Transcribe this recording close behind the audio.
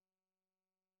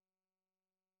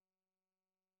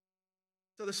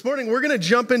So this morning, we're going to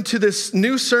jump into this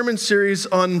new sermon series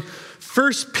on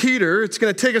 1 Peter. It's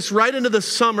going to take us right into the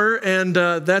summer, and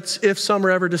that's if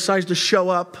summer ever decides to show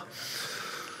up.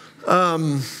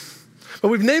 But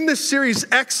we've named this series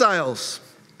Exiles.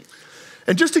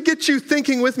 And just to get you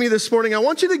thinking with me this morning, I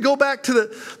want you to go back to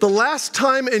the last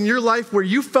time in your life where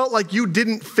you felt like you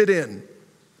didn't fit in.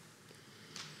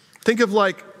 Think of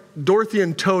like Dorothy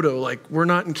and Toto, like we're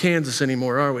not in Kansas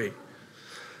anymore, are we?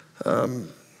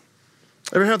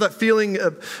 Ever have that feeling?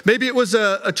 Maybe it was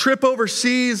a trip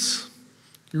overseas.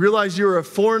 You realized you were a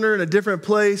foreigner in a different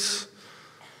place.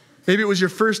 Maybe it was your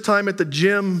first time at the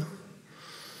gym.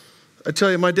 I tell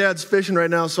you, my dad's fishing right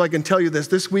now, so I can tell you this.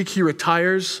 This week he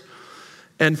retires.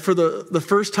 And for the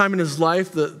first time in his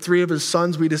life, the three of his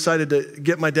sons, we decided to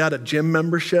get my dad a gym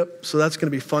membership. So that's going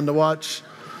to be fun to watch.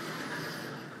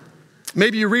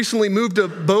 Maybe you recently moved to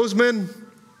Bozeman.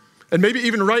 And maybe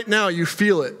even right now you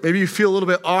feel it. Maybe you feel a little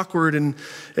bit awkward and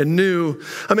new.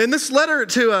 I mean, this letter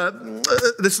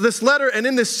this letter and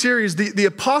in this series, the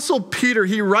Apostle Peter,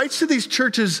 he writes to these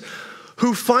churches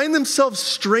who find themselves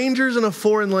strangers in a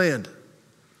foreign land.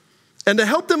 And to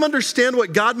help them understand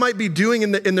what God might be doing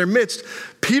in their midst,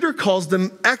 Peter calls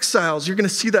them exiles. You're going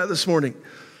to see that this morning.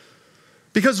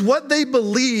 Because what they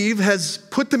believe has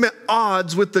put them at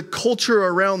odds with the culture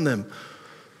around them.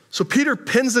 So Peter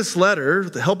pens this letter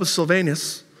with the help of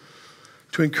Silvanus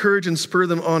to encourage and spur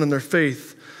them on in their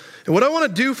faith. And what I want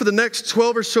to do for the next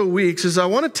 12 or so weeks is I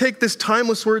want to take this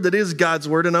timeless word that is God's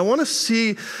word, and I want to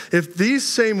see if these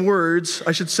same words,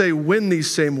 I should say when these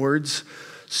same words,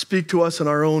 speak to us in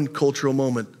our own cultural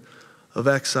moment of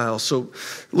exile. So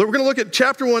we're going to look at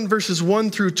chapter 1, verses 1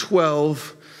 through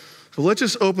 12. So let's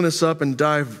just open this up and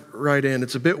dive right in.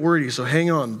 It's a bit wordy, so hang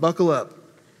on, buckle up.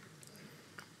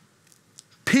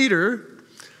 Peter,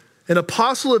 an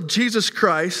apostle of Jesus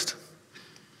Christ,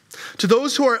 to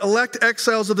those who are elect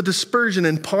exiles of the dispersion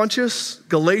in Pontus,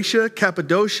 Galatia,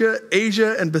 Cappadocia,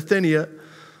 Asia, and Bithynia,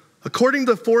 according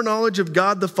to the foreknowledge of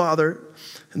God the Father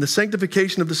and the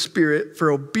sanctification of the Spirit,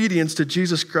 for obedience to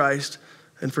Jesus Christ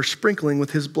and for sprinkling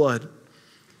with his blood.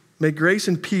 May grace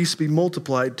and peace be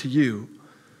multiplied to you.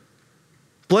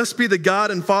 Blessed be the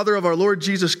God and Father of our Lord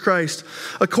Jesus Christ.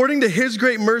 According to his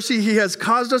great mercy, he has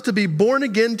caused us to be born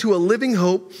again to a living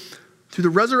hope through the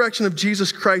resurrection of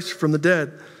Jesus Christ from the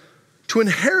dead, to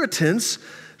inheritance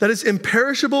that is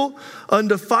imperishable,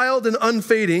 undefiled, and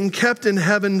unfading, kept in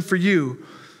heaven for you,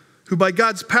 who by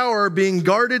God's power are being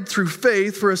guarded through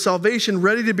faith for a salvation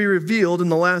ready to be revealed in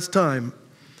the last time.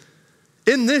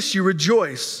 In this you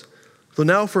rejoice, though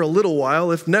now for a little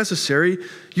while, if necessary,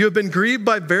 you have been grieved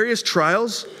by various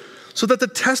trials, so that the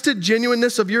tested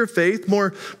genuineness of your faith,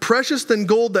 more precious than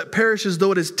gold that perishes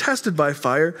though it is tested by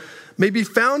fire, may be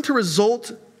found to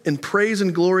result in praise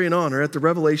and glory and honor at the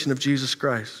revelation of Jesus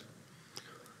Christ.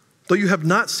 Though you have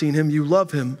not seen him, you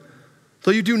love him.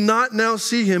 Though you do not now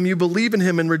see him, you believe in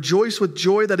him and rejoice with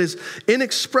joy that is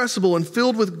inexpressible and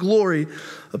filled with glory,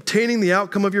 obtaining the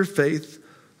outcome of your faith,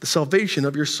 the salvation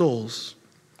of your souls.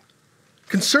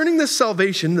 Concerning this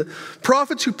salvation, the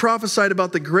prophets who prophesied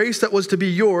about the grace that was to be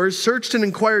yours searched and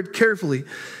inquired carefully,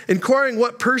 inquiring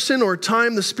what person or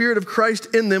time the Spirit of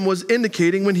Christ in them was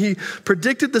indicating when he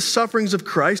predicted the sufferings of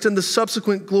Christ and the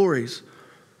subsequent glories.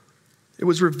 It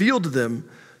was revealed to them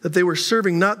that they were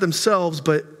serving not themselves,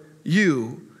 but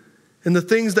you, and the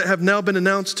things that have now been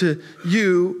announced to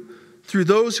you through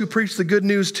those who preach the good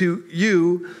news to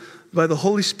you by the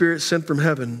Holy Spirit sent from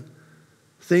heaven,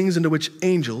 things into which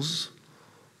angels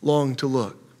long to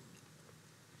look.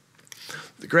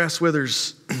 The grass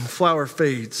withers, flower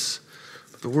fades,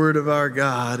 but the word of our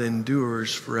God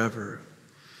endures forever.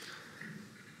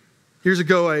 Years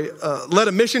ago, I led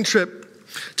a mission trip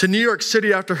to New York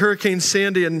City after Hurricane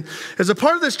Sandy, and as a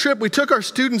part of this trip, we took our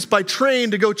students by train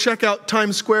to go check out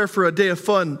Times Square for a day of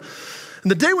fun.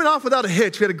 And the day went off without a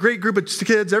hitch. We had a great group of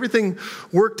kids. Everything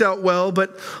worked out well.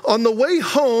 But on the way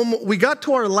home, we got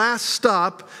to our last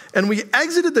stop, and we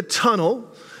exited the tunnel.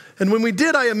 And when we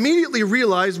did, I immediately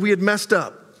realized we had messed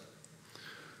up.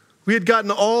 We had gotten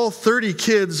all 30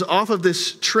 kids off of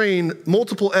this train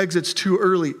multiple exits too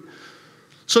early.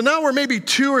 So now we're maybe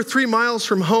 2 or 3 miles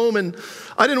from home, and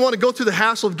I didn't want to go through the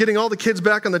hassle of getting all the kids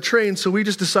back on the train, so we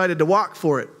just decided to walk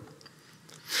for it.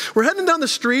 We're heading down the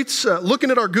streets,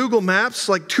 looking at our Google Maps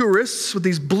like tourists with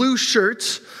these blue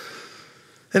shirts,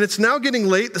 and it's now getting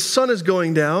late, the sun is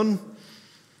going down,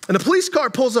 and a police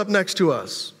car pulls up next to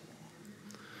us.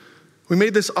 We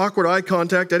made this awkward eye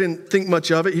contact. I didn't think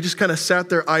much of it. He just kind of sat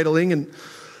there idling. And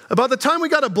about the time we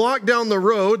got a block down the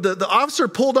road, the officer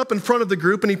pulled up in front of the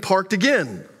group and he parked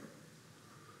again.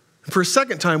 And for a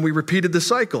second time, we repeated the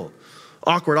cycle.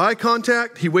 Awkward eye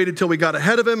contact. He waited till we got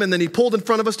ahead of him, and then he pulled in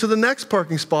front of us to the next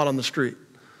parking spot on the street.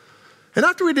 And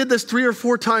after we did this 3 or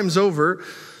 4 times over,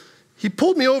 he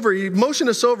pulled me over, he motioned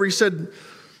us over, he said,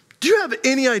 "Do you have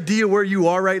any idea where you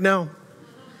are right now?"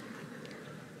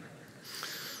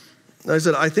 I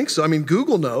said, "I think so. I mean,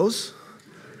 Google knows."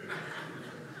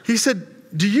 He said,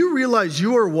 "Do you realize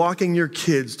you are walking your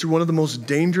kids through one of the most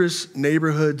dangerous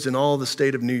neighborhoods in all of the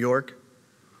state of New York?"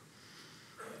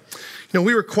 You know,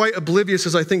 we were quite oblivious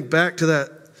as I think back to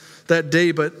that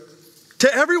day, but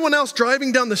to everyone else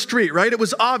driving down the street, right, it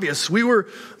was obvious. We were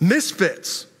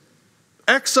misfits,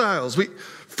 exiles,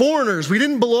 foreigners, we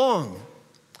didn't belong.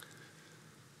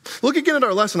 Look again at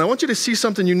our lesson. I want you to see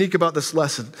something unique about this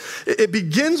lesson. It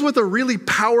begins with a really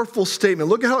powerful statement.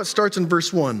 Look at how it starts in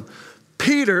verse 1.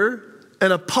 Peter,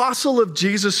 an apostle of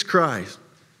Jesus Christ.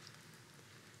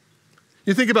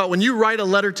 You think about when you write a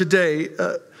letter today,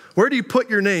 where do you put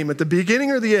your name? At the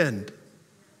beginning or the end?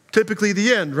 Typically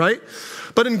the end, right?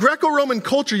 But in Greco-Roman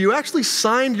culture, you actually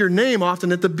signed your name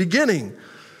often at the beginning.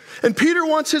 And Peter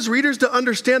wants his readers to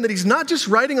understand that he's not just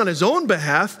writing on his own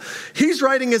behalf, he's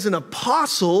writing as an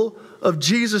apostle of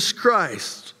Jesus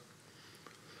Christ.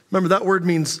 Remember, that word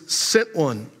means sent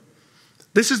one.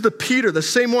 This is the Peter, the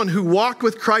same one who walked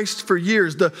with Christ for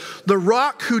years, the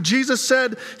rock who Jesus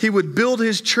said he would build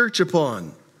his church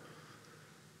upon.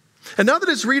 And now that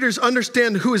his readers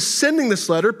understand who is sending this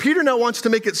letter, Peter now wants to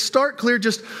make it stark clear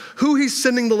just who he's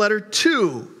sending the letter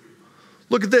to.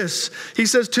 Look at this. He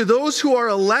says, to those who are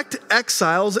elect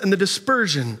exiles in the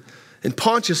dispersion in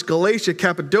Pontus, Galatia,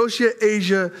 Cappadocia,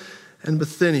 Asia, and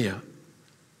Bithynia.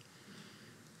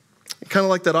 Kind of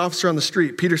like that officer on the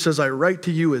street. Peter says, I write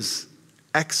to you as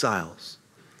exiles.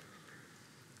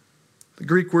 The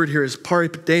Greek word here is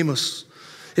paripedemos.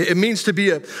 It means to be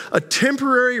a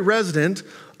temporary resident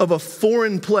of a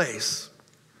foreign place.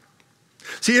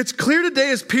 See, it's clear today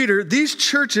as Peter, these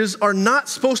churches are not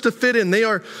supposed to fit in. They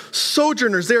are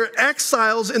sojourners. They are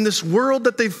exiles in this world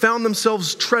that they've found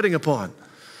themselves treading upon.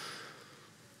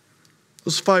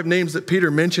 Those 5 names that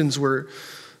Peter mentions were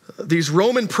these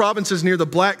Roman provinces near the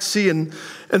Black Sea. And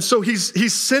so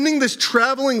he's sending this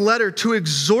traveling letter to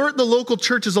exhort the local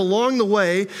churches along the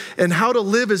way and how to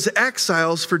live as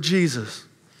exiles for Jesus.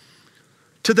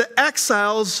 To the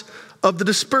exiles of the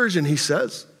dispersion, he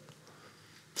says.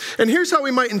 And here's how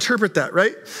we might interpret that,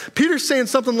 right? Peter's saying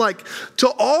something like, to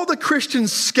all the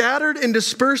Christians scattered and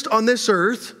dispersed on this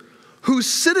earth, whose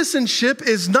citizenship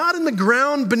is not in the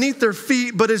ground beneath their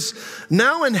feet, but is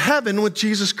now in heaven with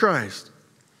Jesus Christ.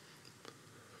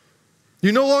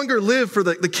 You no longer live for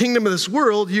the kingdom of this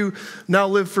world, you now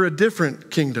live for a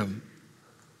different kingdom.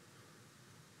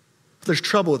 But there's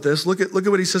trouble with this. Look at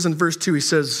what he says in verse 2. He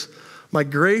says, may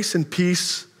grace and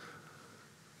peace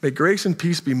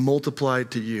be multiplied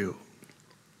to you.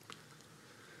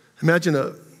 Imagine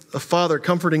a father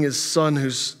comforting his son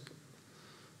who's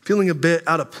feeling a bit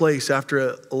out of place after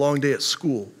a long day at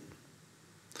school.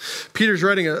 Peter's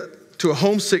writing to a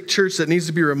homesick church that needs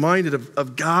to be reminded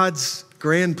of God's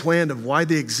grand plan of why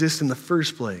they exist in the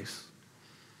first place.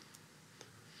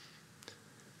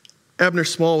 Abner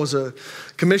Small was a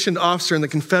commissioned officer in the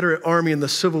Confederate Army in the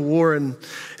Civil War. And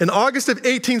in August of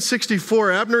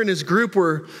 1864, Abner and his group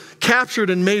were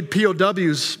captured and made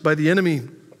POWs by the enemy.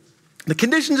 The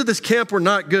conditions of this camp were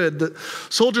not good. The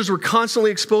soldiers were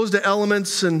constantly exposed to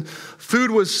elements and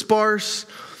food was sparse.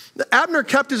 Abner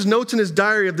kept his notes in his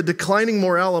diary of the declining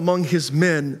morale among his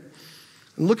men.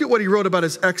 And look at what he wrote about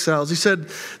his exiles. He said,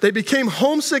 they became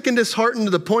homesick and disheartened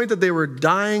to the point that they were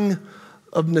dying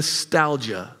of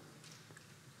nostalgia.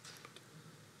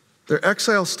 Their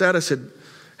exile status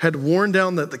had worn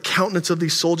down the countenance of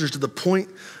these soldiers to the point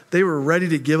they were ready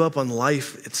to give up on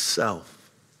life itself.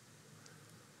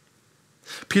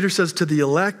 Peter says to the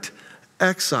elect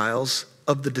exiles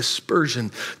of the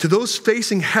dispersion, to those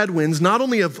facing headwinds, not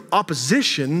only of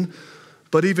opposition,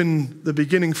 but even the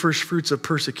beginning first fruits of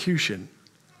persecution.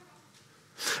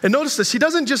 And notice this, he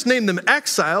doesn't just name them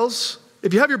exiles.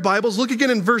 If you have your Bibles, look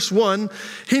again in verse 1.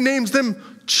 He names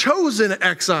them chosen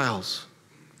exiles.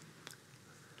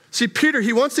 See, Peter,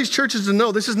 he wants these churches to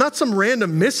know this is not some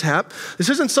random mishap. This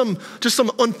isn't just some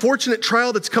unfortunate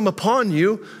trial that's come upon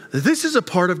you. This is a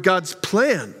part of God's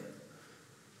plan.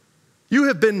 You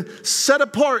have been set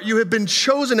apart. You have been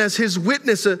chosen as his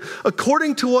witness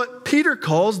according to what Peter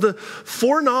calls the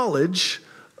foreknowledge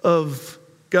of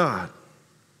God.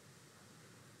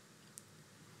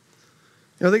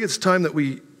 I think it's time that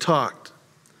we talked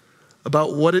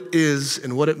about what it is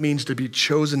and what it means to be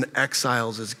chosen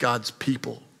exiles as God's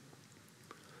people.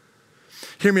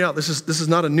 Hear me out. This is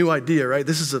not a new idea, right?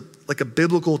 This is like a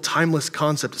biblical, timeless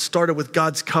concept. It started with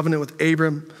God's covenant with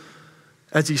Abram.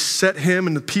 as he set him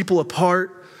and the people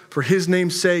apart for his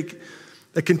name's sake,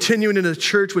 that continuing in the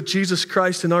church with Jesus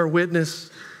Christ and our witness.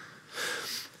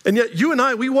 And yet you and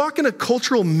I, we walk in a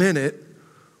cultural minute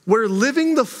where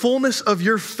living the fullness of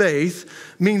your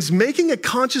faith means making a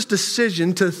conscious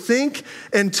decision to think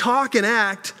and talk and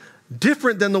act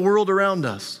different than the world around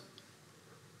us.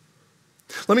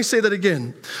 Let me say that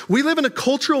again. We live in a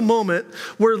cultural moment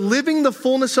where living the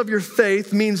fullness of your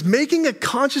faith means making a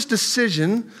conscious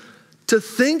decision to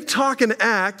think, talk, and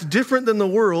act different than the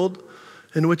world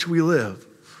in which we live.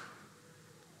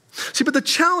 See, but the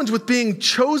challenge with being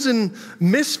chosen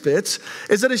misfits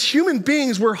is that as human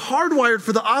beings, we're hardwired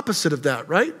for the opposite of that,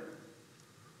 right?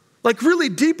 Like really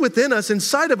deep within us,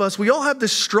 inside of us, we all have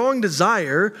this strong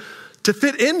desire to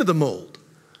fit into the mold.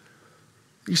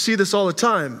 You see this all the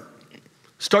time.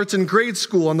 Starts in grade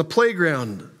school, on the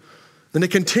playground, then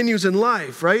it continues in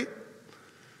life, right?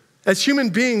 As human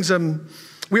beings,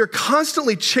 we are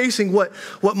constantly chasing what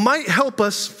might help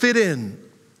us fit in.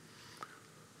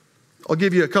 I'll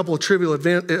give you a couple of trivial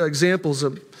examples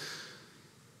of.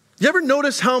 You ever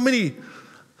notice how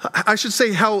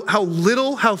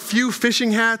few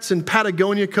fishing hats and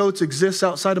Patagonia coats exist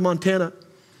outside of Montana?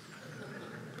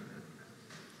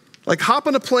 Like hop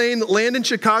on a plane, land in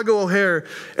Chicago O'Hare,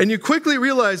 and you quickly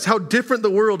realize how different the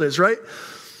world is, right?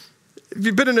 If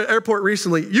you've been in an airport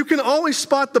recently, you can always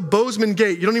spot the Bozeman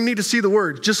gate. You don't even need to see the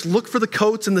words. Just look for the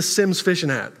coats and the Sims fishing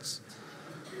hats.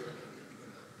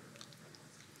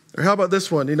 Or how about this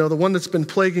one? You know, the one that's been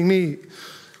plaguing me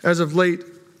as of late.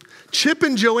 Chip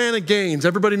and Joanna Gaines.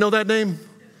 Everybody know that name?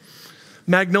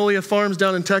 Magnolia Farms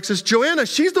down in Texas. Joanna,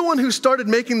 she's the one who started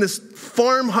making this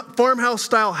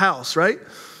farmhouse-style house, right?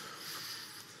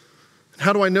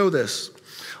 How do I know this?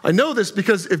 I know this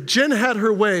because if Jen had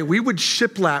her way, we would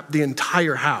shiplap the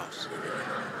entire house.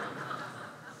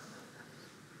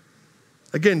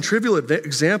 Again, trivial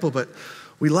example, but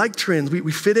we like trends.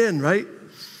 We fit in, right?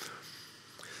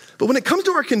 But when it comes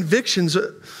to our convictions,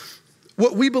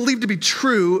 what we believe to be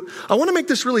true, I want to make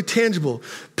this really tangible.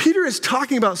 Peter is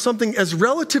talking about something as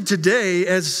relative today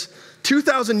as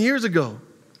 2,000 years ago.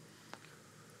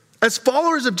 As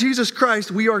followers of Jesus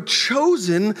Christ, we are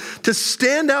chosen to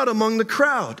stand out among the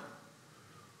crowd.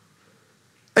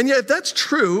 And yet, if that's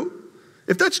true,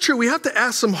 we have to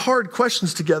ask some hard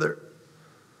questions together.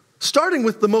 Starting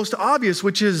with the most obvious,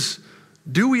 which is,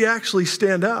 do we actually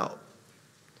stand out?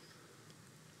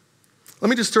 Let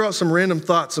me just throw out some random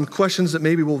thoughts, some questions that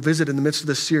maybe we'll visit in the midst of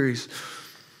this series.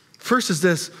 First is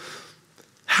this: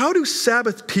 how do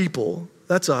Sabbath people,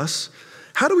 that's us,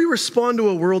 how do we respond to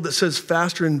a world that says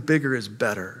faster and bigger is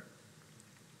better?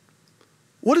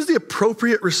 What is the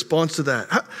appropriate response to that?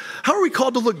 How are we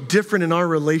called to look different in our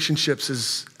relationships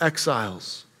as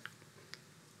exiles?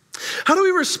 How do we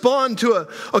respond to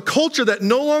a culture that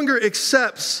no longer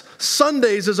accepts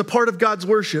Sundays as a part of God's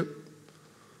worship?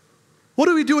 What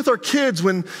do we do with our kids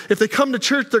when, if they come to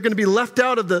church, they're going to be left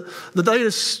out of the night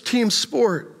of team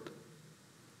sport?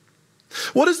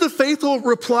 What is the faithful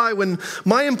reply when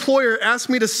my employer asks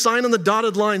me to sign on the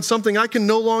dotted line something I can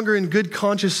no longer in good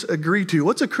conscience agree to?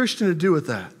 What's a Christian to do with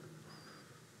that?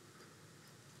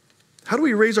 How do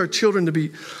we raise our children to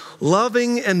be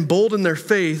loving and bold in their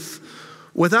faith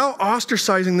without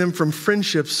ostracizing them from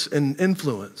friendships and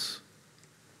influence?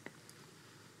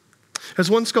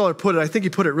 As one scholar put it, I think he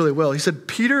put it really well. He said,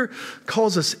 Peter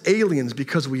calls us aliens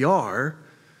because we are,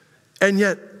 and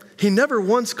yet he never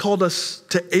once called us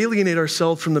to alienate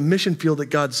ourselves from the mission field that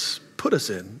God's put us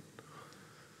in.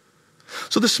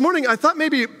 So this morning, I thought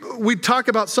maybe we'd talk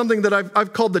about something that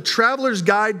I've called the Traveler's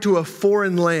Guide to a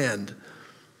Foreign Land.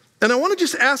 And I want to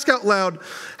just ask out loud,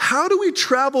 how do we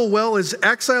travel well as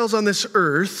exiles on this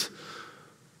earth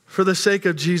for the sake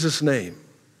of Jesus' name?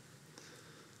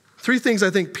 3 things I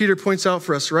think Peter points out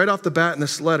for us right off the bat in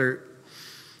this letter.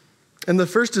 And the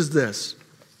first is this.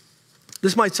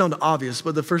 This might sound obvious,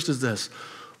 but the first is this.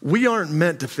 We aren't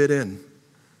meant to fit in.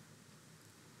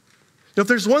 Now, if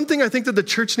there's one thing I think that the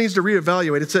church needs to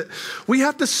reevaluate, it's that we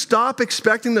have to stop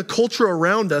expecting the culture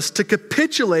around us to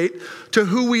capitulate to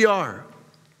who we are.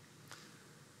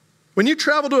 When you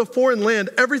travel to a foreign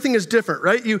land, everything is different,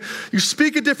 right? You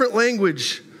speak a different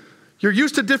language. You're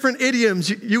used to different idioms.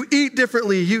 You eat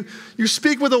differently. You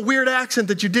speak with a weird accent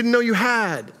that you didn't know you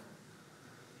had.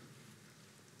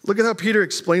 Look at how Peter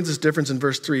explains this difference in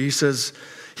verse 3. He says,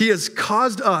 he has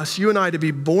caused us, you and I, to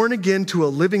be born again to a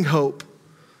living hope,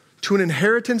 to an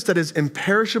inheritance that is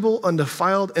imperishable,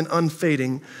 undefiled, and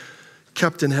unfading,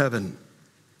 kept in heaven.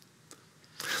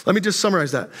 Let me just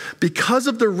summarize that. Because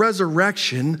of the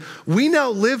resurrection, we now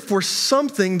live for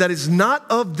something that is not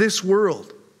of this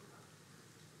world.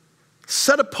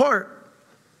 Set apart.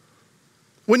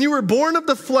 When you were born of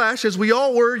the flesh, as we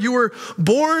all were, you were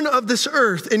born of this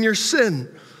earth in your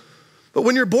sin. But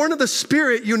when you're born of the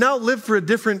Spirit, you now live for a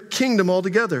different kingdom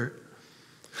altogether.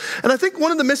 And I think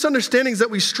one of the misunderstandings that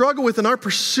we struggle with in our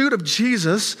pursuit of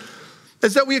Jesus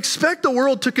is that we expect the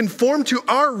world to conform to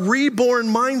our reborn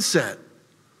mindset.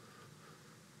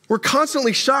 We're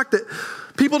constantly shocked that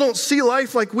people don't see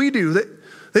life like we do, that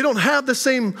they don't have the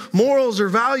same morals or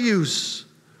values.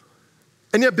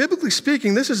 And yet, biblically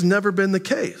speaking, this has never been the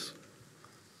case.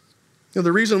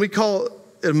 The reason we call it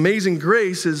amazing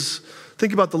grace is,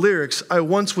 think about the lyrics, I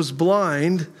once was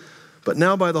blind, but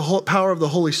now by the power of the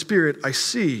Holy Spirit, I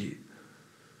see.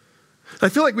 I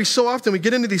feel like we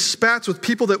get into these spats with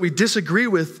people that we disagree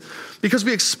with because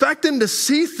we expect them to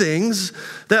see things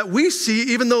that we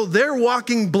see even though they're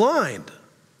walking blind.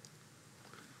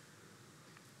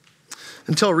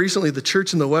 Until recently, the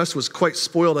church in the West was quite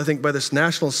spoiled, I think, by this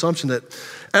national assumption that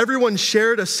everyone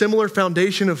shared a similar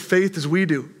foundation of faith as we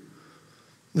do.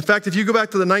 In fact, if you go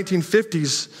back to the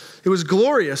 1950s, it was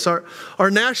glorious.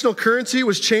 Our national currency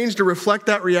was changed to reflect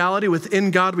that reality with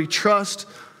 "In God We Trust."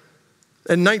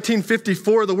 In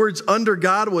 1954, the words "under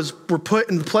God" were put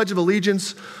in the Pledge of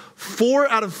Allegiance. 4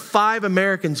 out of 5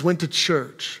 Americans went to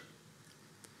church.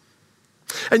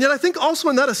 And yet I think also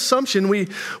in that assumption, we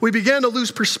began to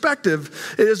lose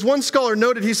perspective. As one scholar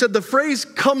noted, he said the phrase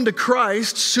 "come to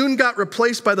Christ" soon got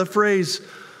replaced by the phrase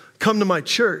 "come to my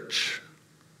church."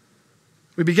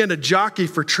 We began to jockey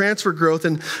for transfer growth,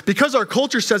 and because our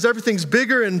culture says everything's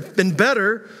bigger and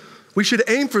better, we should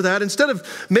aim for that. Instead of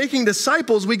making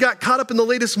disciples, we got caught up in the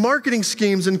latest marketing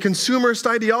schemes and consumerist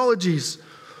ideologies.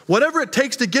 Whatever it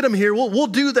takes to get them here, we'll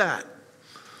do that.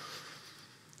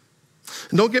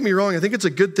 And don't get me wrong, I think it's a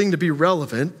good thing to be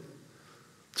relevant.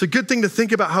 It's a good thing to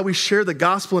think about how we share the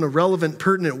gospel in a relevant,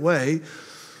 pertinent way.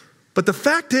 But the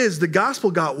fact is, the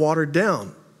gospel got watered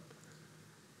down.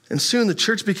 And soon the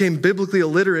church became biblically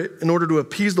illiterate in order to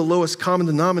appease the lowest common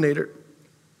denominator.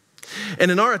 And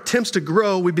in our attempts to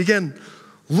grow, we began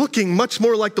looking much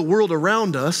more like the world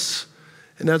around us.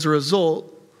 And as a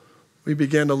result, we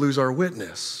began to lose our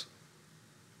witness.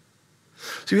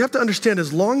 So you have to understand,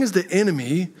 as long as the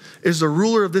enemy is the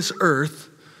ruler of this earth,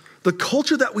 the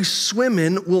culture that we swim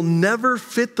in will never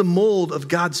fit the mold of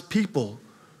God's people.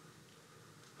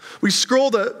 We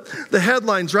scroll the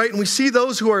headlines, right? And we see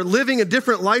those who are living a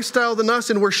different lifestyle than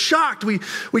us, and we're shocked. We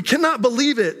cannot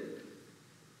believe it.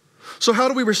 So how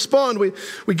do we respond?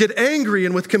 We get angry,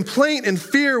 and with complaint and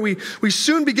fear, we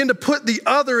soon begin to put the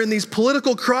other in these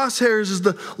political crosshairs as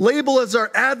the label as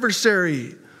our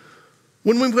adversary.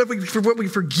 What we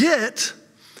forget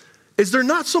is they're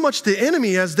not so much the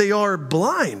enemy as they are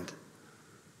blind,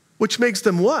 which makes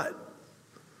them what?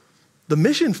 The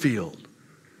mission field.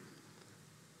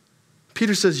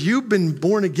 Peter says, you've been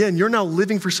born again. You're now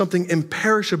living for something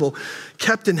imperishable,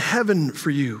 kept in heaven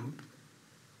for you.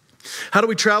 How do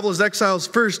we travel as exiles?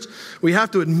 First, we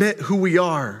have to admit who we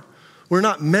are. We're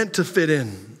not meant to fit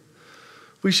in.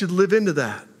 We should live into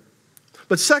that.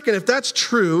 But second, if that's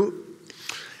true,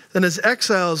 then as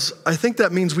exiles, I think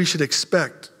that means we should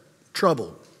expect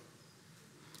trouble.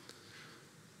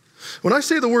 When I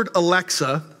say the word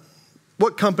Alexa,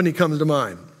 what company comes to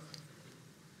mind?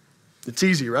 It's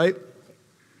easy, right?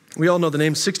 We all know the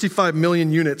name. 65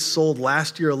 million units sold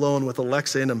last year alone with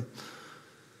Alexa in them.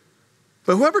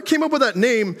 But whoever came up with that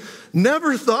name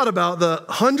never thought about the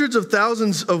hundreds of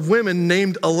thousands of women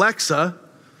named Alexa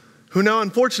who now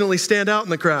unfortunately stand out in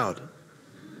the crowd.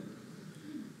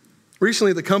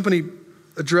 Recently, the company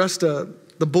addressed the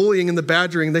bullying and the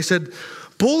badgering. They said,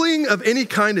 bullying of any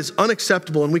kind is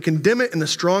unacceptable and we condemn it in the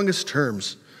strongest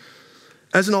terms.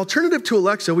 As an alternative to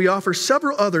Alexa, we offer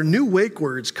several other new wake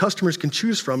words customers can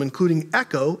choose from, including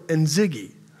Echo and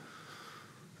Ziggy.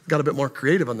 Got a bit more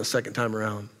creative on the second time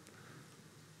around.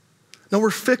 Now,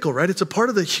 we're fickle, right? It's a part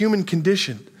of the human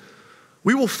condition.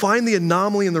 We will find the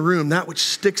anomaly in the room, that which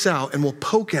sticks out, and we'll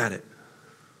poke at it.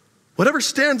 Whatever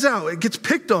stands out, it gets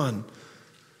picked on.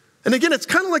 And again, it's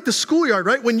kind of like the schoolyard,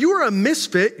 right? When you are a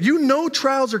misfit, you know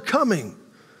trials are coming.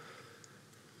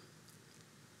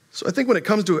 So I think when it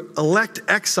comes to elect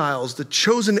exiles, the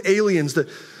chosen aliens,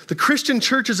 the Christian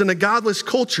churches in a godless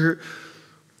culture,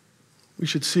 we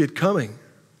should see it coming.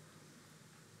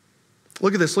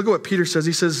 Look at this. Look at what Peter says.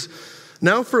 He says,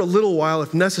 now for a little while,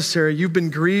 if necessary, you've been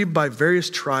grieved by various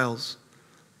trials,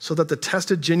 so that the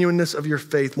tested genuineness of your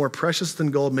faith, more precious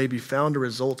than gold, may be found to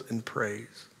result in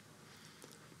praise.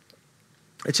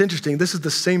 It's interesting. This is the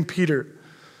same Peter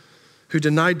who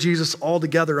denied Jesus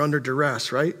altogether under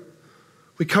duress, right?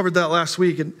 We covered that last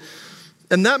week.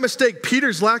 And that mistake,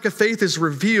 Peter's lack of faith, is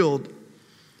revealed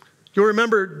You'll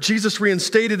remember Jesus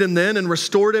reinstated him then and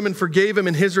restored him and forgave him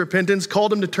in his repentance,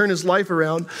 called him to turn his life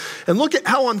around. And look at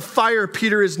how on fire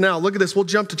Peter is now. Look at this. We'll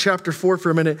jump to chapter 4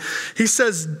 for a minute. He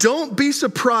says, don't be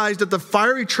surprised at the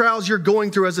fiery trials you're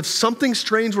going through as if something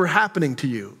strange were happening to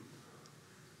you.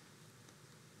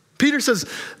 Peter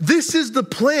says, this is the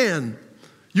plan.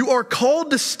 You are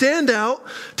called to stand out,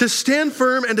 to stand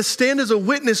firm, and to stand as a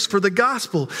witness for the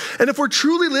gospel. And if we're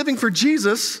truly living for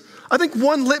Jesus, I think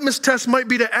one litmus test might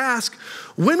be to ask,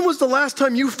 when was the last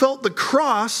time you felt the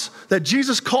cross that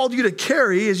Jesus called you to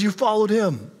carry as you followed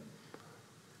him?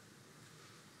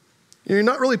 You're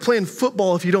not really playing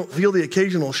football if you don't feel the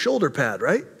occasional shoulder pad,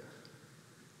 right?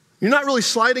 You're not really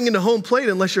sliding into home plate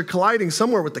unless you're colliding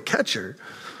somewhere with the catcher.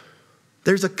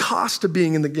 There's a cost to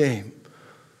being in the game.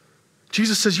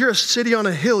 Jesus says, you're a city on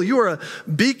a hill. You are a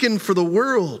beacon for the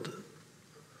world.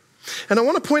 And I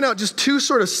want to point out just two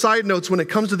sort of side notes when it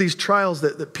comes to these trials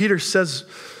that Peter says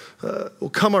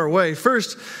will come our way.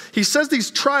 First, he says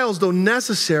these trials, though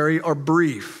necessary, are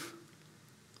brief.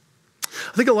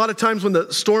 I think a lot of times when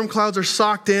the storm clouds are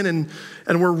socked in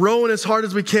and we're rowing as hard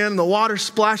as we can and the water's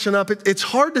splashing up, it's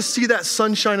hard to see that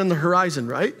sunshine on the horizon,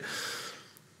 right?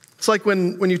 It's like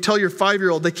when you tell your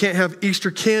 5-year-old they can't have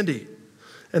Easter candy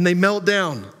and they melt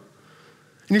down.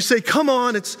 And you say, come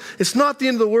on, it's not the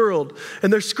end of the world.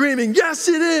 And they're screaming, yes,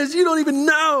 it is. You don't even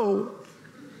know.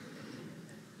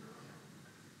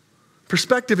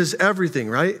 Perspective is everything,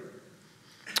 right?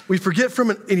 We forget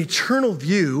from an eternal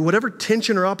view, whatever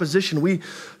tension or opposition we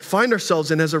find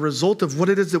ourselves in as a result of what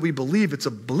it is that we believe, it's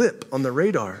a blip on the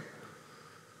radar.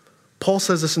 Paul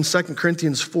says this in 2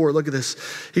 Corinthians 4. Look at this.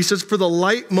 He says, for the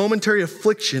light momentary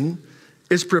affliction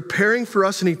is preparing for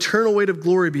us an eternal weight of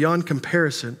glory beyond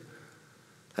comparison,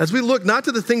 as we look not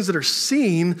to the things that are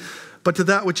seen, but to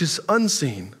that which is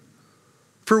unseen.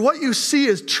 For what you see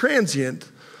is transient,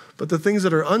 but the things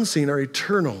that are unseen are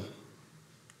eternal.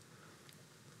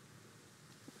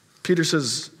 Peter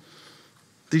says,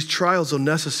 these trials, though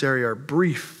necessary, are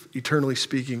brief, eternally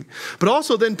speaking. But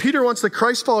also then Peter wants the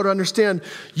Christ follower to understand,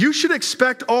 you should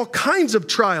expect all kinds of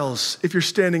trials if you're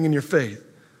standing in your faith.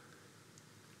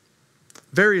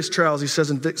 Various trials, he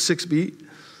says in 6b.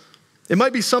 It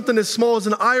might be something as small as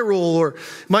an eye roll, or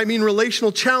it might mean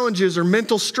relational challenges or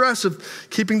mental stress of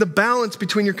keeping the balance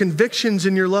between your convictions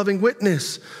and your loving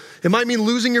witness. It might mean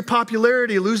losing your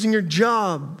popularity, losing your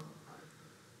job.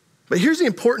 But here's the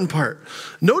important part.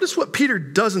 Notice what Peter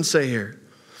doesn't say here.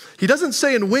 He doesn't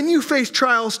say, and when you face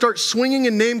trials, start swinging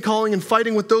and name calling and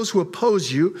fighting with those who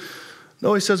oppose you.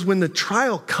 No, he says, when the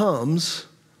trial comes,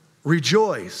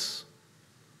 rejoice.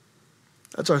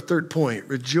 That's our third point,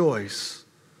 rejoice.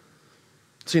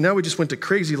 See, now we just went to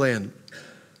crazy land.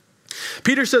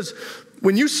 Peter says,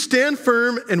 when you stand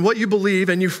firm in what you believe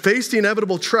and you face the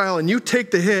inevitable trial and you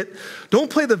take the hit, don't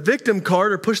play the victim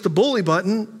card or push the bully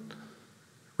button.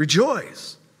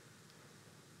 Rejoice.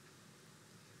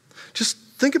 Just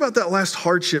think about that last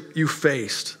hardship you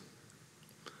faced.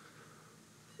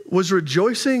 Was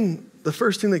rejoicing the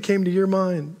first thing that came to your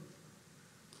mind?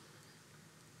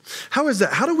 How is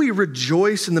that? How do we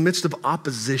rejoice in the midst of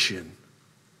opposition?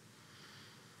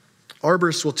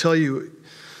 Arborists will tell you,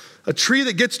 a tree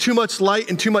that gets too much light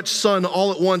and too much sun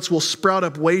all at once will sprout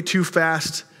up way too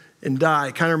fast and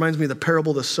die. Kind of reminds me of the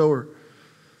parable of the sower.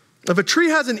 If a tree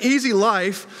has an easy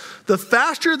life, the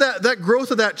faster that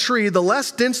growth of that tree, the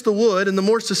less dense the wood and the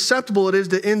more susceptible it is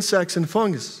to insects and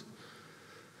fungus.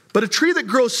 But a tree that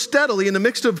grows steadily in the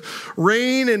mix of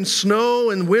rain and snow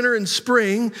and winter and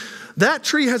spring, that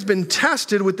tree has been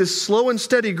tested with this slow and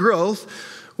steady growth,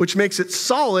 which makes it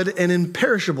solid and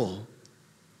imperishable.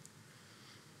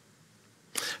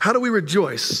 How do we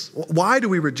rejoice? Why do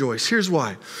we rejoice? Here's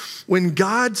why. When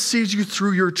God sees you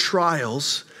through your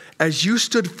trials, as you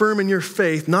stood firm in your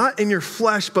faith, not in your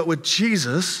flesh, but with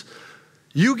Jesus,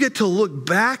 you get to look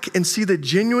back and see the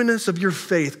genuineness of your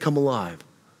faith come alive.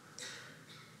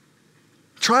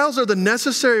 Trials are the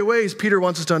necessary ways, Peter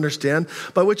wants us to understand,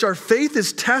 by which our faith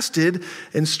is tested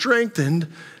and strengthened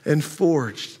and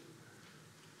forged.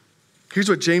 Here's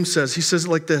what James says. He says it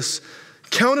like this.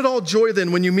 Count it all joy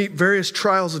then when you meet various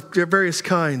trials of various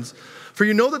kinds. For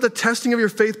you know that the testing of your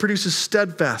faith produces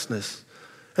steadfastness.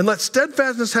 And let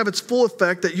steadfastness have its full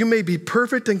effect, that you may be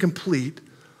perfect and complete,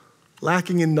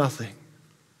 lacking in nothing.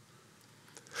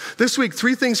 This week,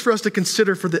 3 things for us to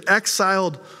consider for the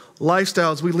exiled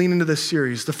lifestyle as we lean into this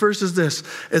series. The first is this.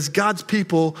 As God's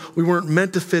people, we weren't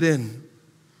meant to fit in.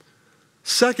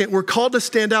 Second, we're called to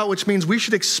stand out, which means we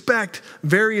should expect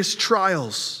various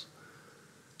trials.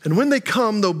 And when they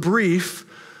come, though brief,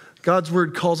 God's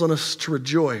word calls on us to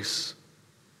rejoice.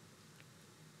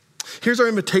 Here's our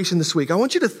invitation this week. I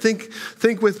want you to think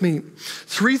with me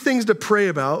 3 things to pray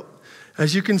about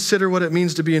as you consider what it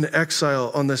means to be an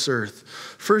exile on this earth.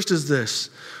 First is this: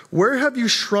 where have you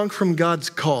shrunk from God's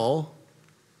call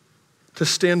to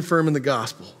stand firm in the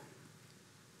gospel?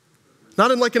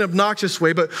 Not in like an obnoxious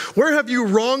way, but where have you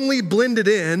wrongly blended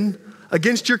in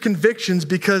against your convictions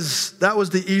because that was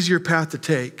the easier path to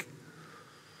take?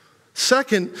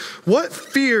 Second, what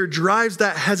fear drives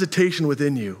that hesitation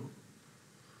within you?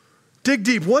 Dig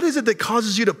deep. What is it that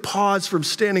causes you to pause from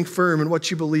standing firm in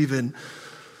what you believe in?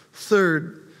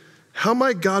 Third, how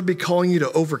might God be calling you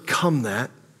to overcome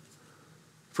that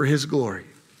for his glory?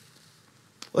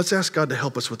 Let's ask God to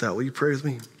help us with that. Will you pray with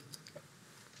me?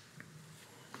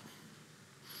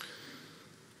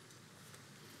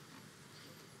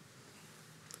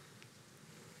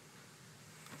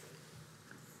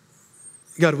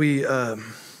 God, we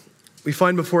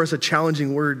find before us a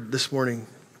challenging word this morning.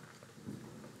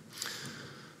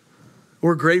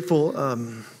 We're grateful,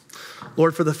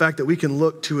 Lord, for the fact that we can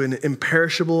look to an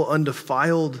imperishable,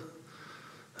 undefiled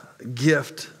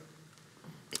gift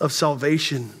of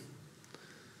salvation.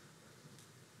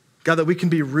 God, that we can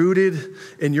be rooted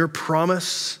in your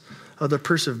promise of the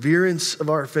perseverance of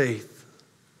our faith.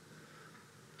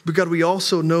 But God, we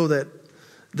also know that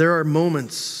there are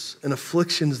moments and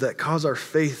afflictions that cause our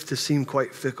faith to seem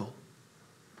quite fickle.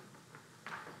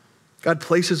 God,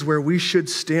 places where we should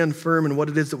stand firm in what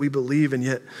it is that we believe, and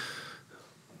yet,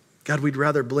 God, we'd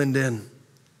rather blend in.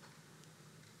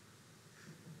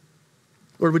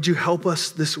 Lord, would you help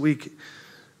us this week?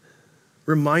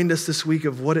 Remind us this week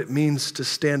of what it means to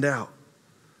stand out.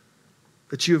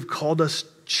 That you have called us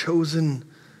chosen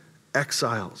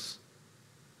exiles.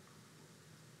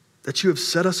 That you have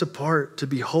set us apart to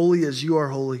be holy as you are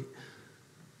holy.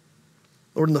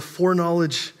 Lord, in the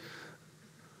foreknowledge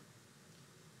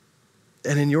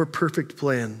and in your perfect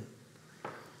plan,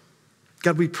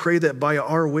 God, we pray that by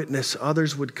our witness,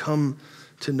 others would come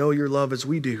to know your love as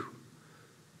we do,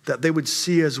 that they would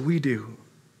see as we do.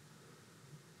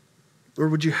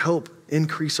 Lord, would you help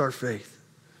increase our faith?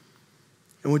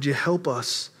 And would you help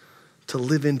us to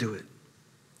live into it?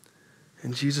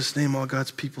 In Jesus' name, all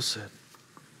God's people said,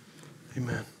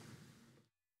 amen.